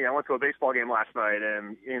like me, I went to a baseball game last night,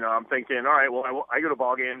 and, I'm thinking, all right, well, I go to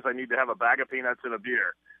ball games, I need to have a bag of peanuts and a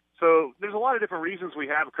beer. So there's a lot of different reasons we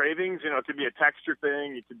have cravings. It could be a texture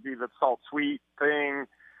thing, it could be the salt-sweet thing,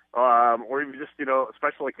 or even just,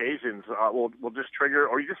 special occasions will just trigger,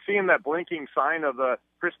 or you're just seeing that blinking sign of the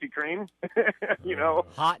Krispy Kreme,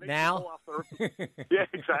 Hot now? Yeah,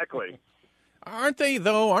 exactly.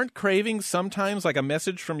 Aren't cravings sometimes like a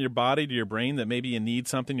message from your body to your brain that maybe you need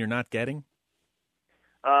something you're not getting?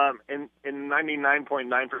 In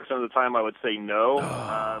 99.9% of the time, I would say no.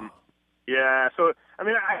 Yeah, so, I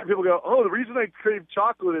have people go, the reason I crave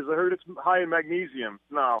chocolate is I heard it's high in magnesium.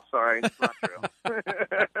 No, sorry, it's not true.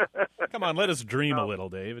 Come on, let us dream a little,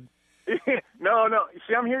 David. No.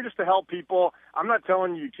 See, I'm here just to help people. I'm not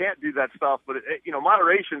telling you can't do that stuff, but,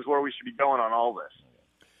 moderation is where we should be going on all this.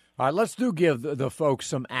 All right, let's give the folks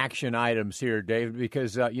some action items here, David,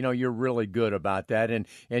 because, you're really good about that. And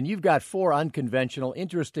you've got 4 unconventional,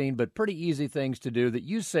 interesting, but pretty easy things to do that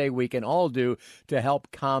you say we can all do to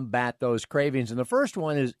help combat those cravings. And the first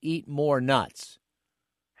one is eat more nuts.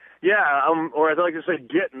 Yeah, or as I like to say,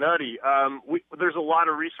 get nutty. There's a lot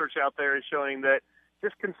of research out there showing that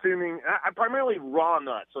just consuming primarily raw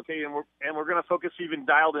nuts, okay, and we're going to focus even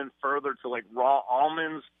dialed in further to like raw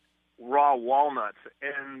almonds, raw walnuts,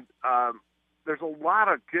 and there's a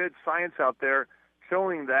lot of good science out there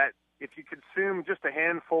showing that if you consume just a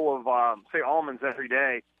handful of, say, almonds every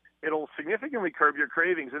day, it'll significantly curb your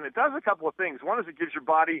cravings, and it does a couple of things. One is it gives your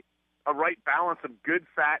body a right balance of good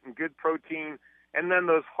fat and good protein, and then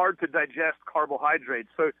those hard-to-digest carbohydrates.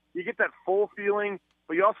 So you get that full feeling,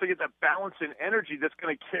 but you also get that balance in energy that's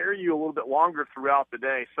going to carry you a little bit longer throughout the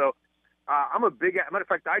day. So I'm a big – matter of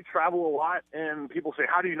fact, I travel a lot, and people say,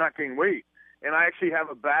 how do you not gain weight? And I actually have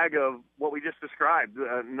a bag of what we just described,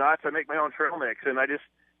 nuts. I make my own trail mix, and I just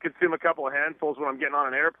consume a couple of handfuls when I'm getting on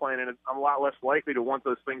an airplane, and I'm a lot less likely to want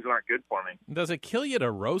those things that aren't good for me. Does it kill you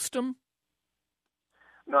to roast them?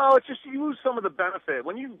 No, it's just you lose some of the benefit.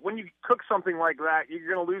 When you cook something like that,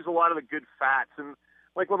 you're going to lose a lot of the good fats. And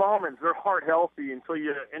like with almonds, they're heart healthy until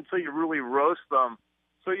you really roast them.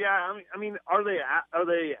 So yeah, I mean, are they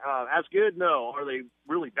as good? No. Are they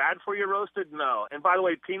really bad for you roasted? No. And by the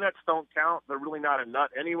way, peanuts don't count. They're really not a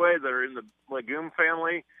nut anyway. They're in the legume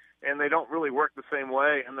family, and they don't really work the same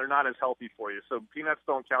way, and they're not as healthy for you. So peanuts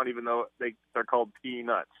don't count, even though they're called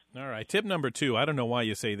peanuts. All right. Tip number 2. I don't know why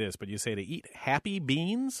you say this, but you say to eat happy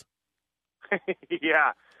beans.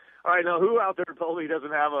 Yeah. All right. Now, who out there probably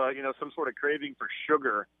doesn't have some sort of craving for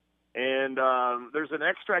sugar? And there's an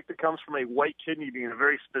extract that comes from a white kidney bean, a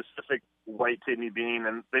very specific white kidney bean.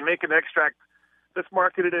 And they make an extract that's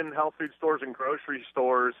marketed in health food stores and grocery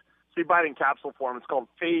stores. So you buy it in capsule form. It's called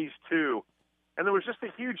Phase 2. And there was just a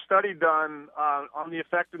huge study done on the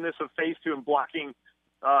effectiveness of Phase 2 in blocking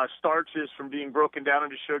starches from being broken down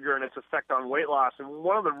into sugar and its effect on weight loss. And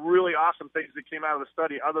one of the really awesome things that came out of the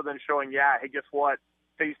study, other than showing, hey, guess what,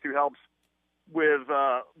 Phase 2 helps with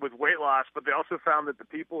weight loss, but they also found that the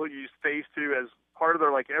people who use Phase 2 as part of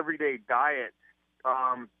their everyday diet,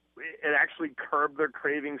 it actually curbed their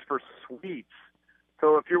cravings for sweets.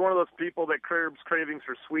 So if you're one of those people that curbs cravings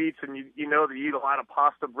for sweets, and you know that you eat a lot of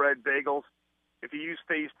pasta, bread, bagels, if you use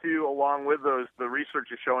Phase 2 along with those, the research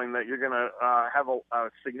is showing that you're going to have a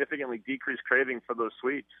significantly decreased craving for those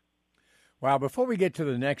sweets. Wow, before we get to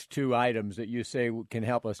the next 2 items that you say can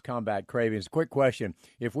help us combat cravings, quick question.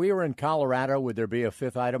 If we were in Colorado, would there be a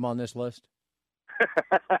 5th item on this list?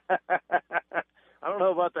 I don't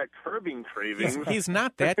know about that curbing cravings. He's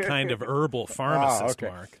not that kind of herbal pharmacist,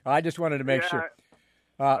 Mark. I just wanted to make sure.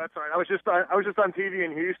 That's right. I was just on TV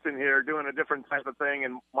in Houston here doing a different type of thing,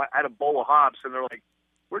 and I had a bowl of hops, and they're like,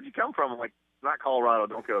 "Where'd you come from?" I'm like, "Not Colorado.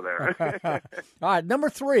 Don't go there." All right, number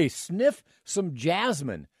 3, sniff some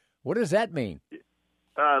jasmine. What does that mean?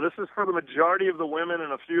 This is for the majority of the women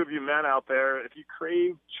and a few of you men out there. If you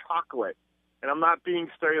crave chocolate, and I'm not being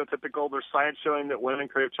stereotypical, there's science showing that women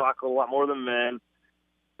crave chocolate a lot more than men.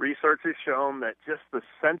 Research has shown that just the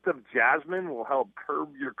scent of jasmine will help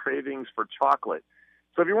curb your cravings for chocolate.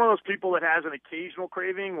 So if you're one of those people that has an occasional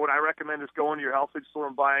craving, what I recommend is going to your health food store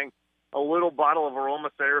and buying a little bottle of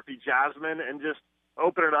aromatherapy jasmine and just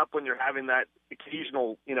open it up when you're having that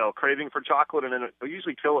occasional, craving for chocolate, and then it'll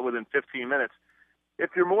usually kill it within 15 minutes. If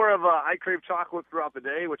you're more of I crave chocolate throughout the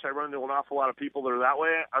day, which I run into an awful lot of people that are that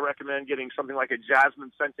way, I recommend getting something like a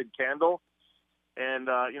jasmine-scented candle and,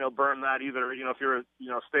 burn that either, if you're,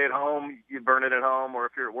 stay at home, you burn it at home, or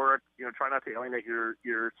if you're at work, try not to alienate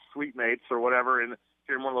your suite mates or whatever. And if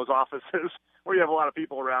you're in one of those offices where you have a lot of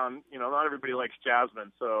people around, not everybody likes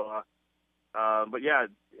jasmine. So, but yeah,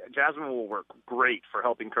 jasmine will work great for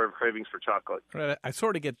helping curb cravings for chocolate. Right, I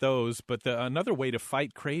sort of get those, but another way to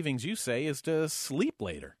fight cravings, you say, is to sleep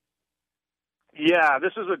later. Yeah,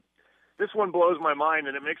 this one blows my mind,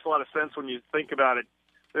 and it makes a lot of sense when you think about it.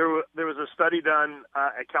 There was a study done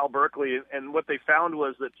at Cal Berkeley, and what they found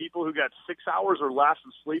was that people who got 6 hours or less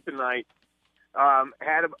of sleep a night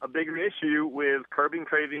had a bigger issue with curbing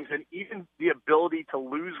cravings and even the ability to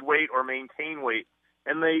lose weight or maintain weight.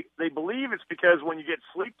 And they believe it's because when you get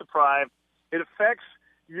sleep deprived, it affects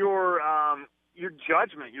your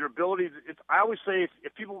judgment, your ability. I always say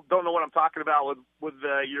if people don't know what I'm talking about with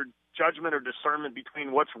your judgment or discernment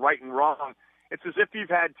between what's right and wrong, it's as if you've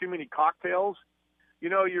had too many cocktails.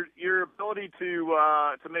 Your ability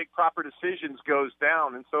to make proper decisions goes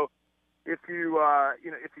down. And so if you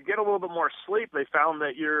get a little bit more sleep, they found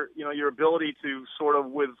that your ability to sort of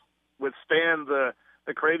withstand the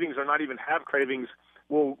cravings or not even have cravings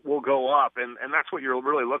will go up, and that's what you're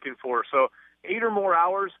really looking for. So 8 or more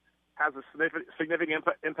hours has a significant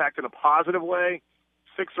impact in a positive way.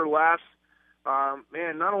 6 or less,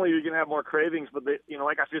 not only are you going to have more cravings, but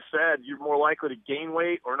like I just said, you're more likely to gain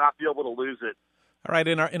weight or not be able to lose it. All right,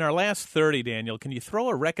 in our last 30, Daniel, can you throw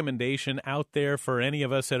a recommendation out there for any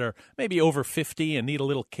of us that are maybe over 50 and need a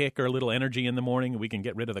little kick or a little energy in the morning, and we can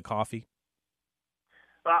get rid of the coffee?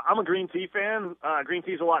 I'm a green tea fan. Green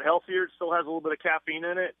tea is a lot healthier. It still has a little bit of caffeine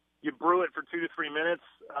in it. You brew it for 2 to 3 minutes,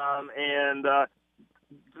 and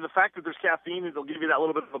the fact that there's caffeine, it'll give you that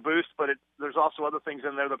little bit of a boost, but there's also other things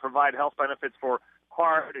in there that provide health benefits for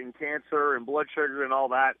heart and cancer and blood sugar and all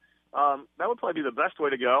that. that would probably be the best way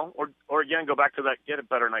to go. Or again, go back to that, get a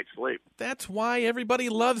better night's sleep. That's why everybody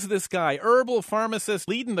loves this guy. Herbal pharmacist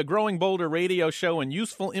leading the Growing Bolder radio show and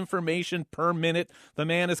useful information per minute. The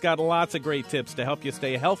man has got lots of great tips to help you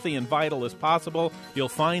stay healthy and vital as possible. You'll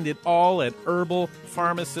find it all at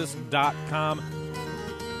herbalpharmacist.com.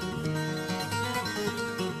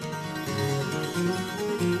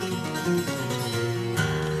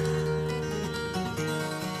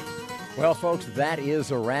 Well, folks, that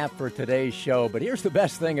is a wrap for today's show. But here's the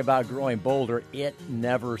best thing about Growing Bolder. It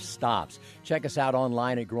never stops. Check us out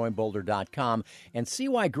online at growingbolder.com and see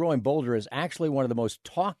why Growing Bolder is actually one of the most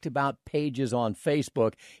talked about pages on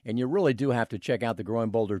Facebook. And you really do have to check out the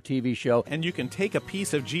Growing Bolder TV show. And you can take a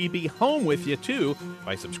piece of GB home with you, too,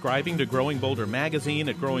 by subscribing to Growing Bolder magazine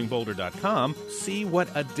at growingbolder.com. See what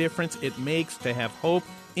a difference it makes to have hope,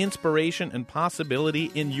 inspiration, and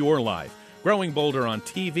possibility in your life. Growing Bolder on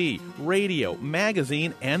TV, radio,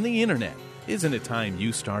 magazine, and the internet. Isn't it time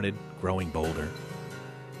you started Growing Bolder?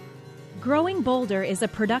 Growing Bolder is a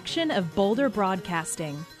production of Bolder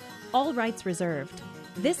Broadcasting. All rights reserved.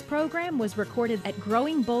 This program was recorded at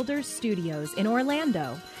Growing Bolder Studios in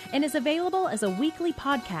Orlando and is available as a weekly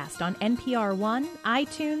podcast on NPR One,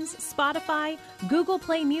 iTunes, Spotify, Google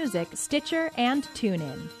Play Music, Stitcher, and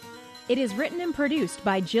TuneIn. It is written and produced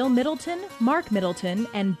by Jill Middleton, Mark Middleton,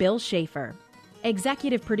 and Bill Schaefer.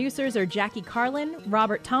 Executive producers are Jackie Carlin,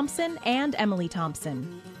 Robert Thompson, and Emily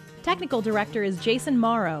Thompson. Technical director is Jason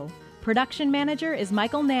Morrow. Production manager is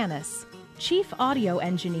Michael Nannis. Chief audio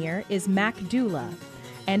engineer is Mac Dula.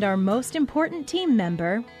 And our most important team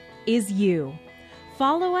member is you.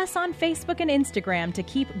 Follow us on Facebook and Instagram to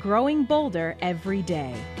keep growing bolder every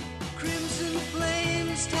day. Crimson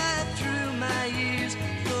flames tied through my ears,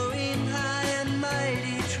 flowing high and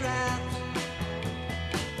mighty traps.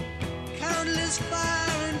 Countless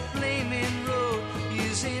fire and flaming road,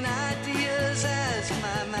 using ideas as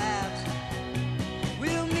my maps.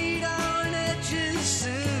 We'll meet on edges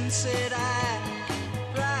soon, said I,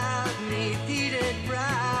 proud neath heated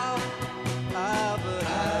brow. Ah, but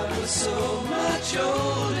I was so much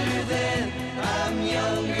older then, I'm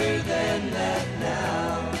younger than that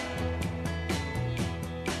now.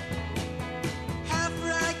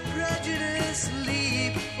 Half-right prejudice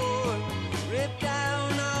leap forth, rip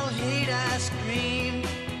down all hate I scream.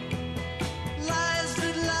 Lies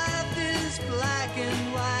that life is black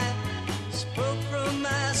and white, spoke from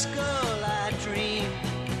my skull I dream.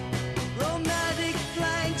 Romantic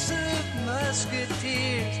flanks of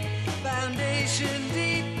musketeers, foundation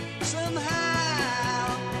deep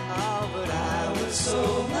somehow. Oh, but I was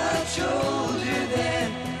so much older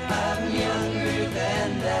then, I'm younger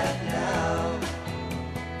than that now.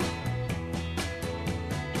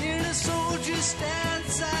 In a soldier's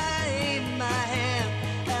stance I aim my hand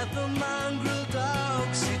at the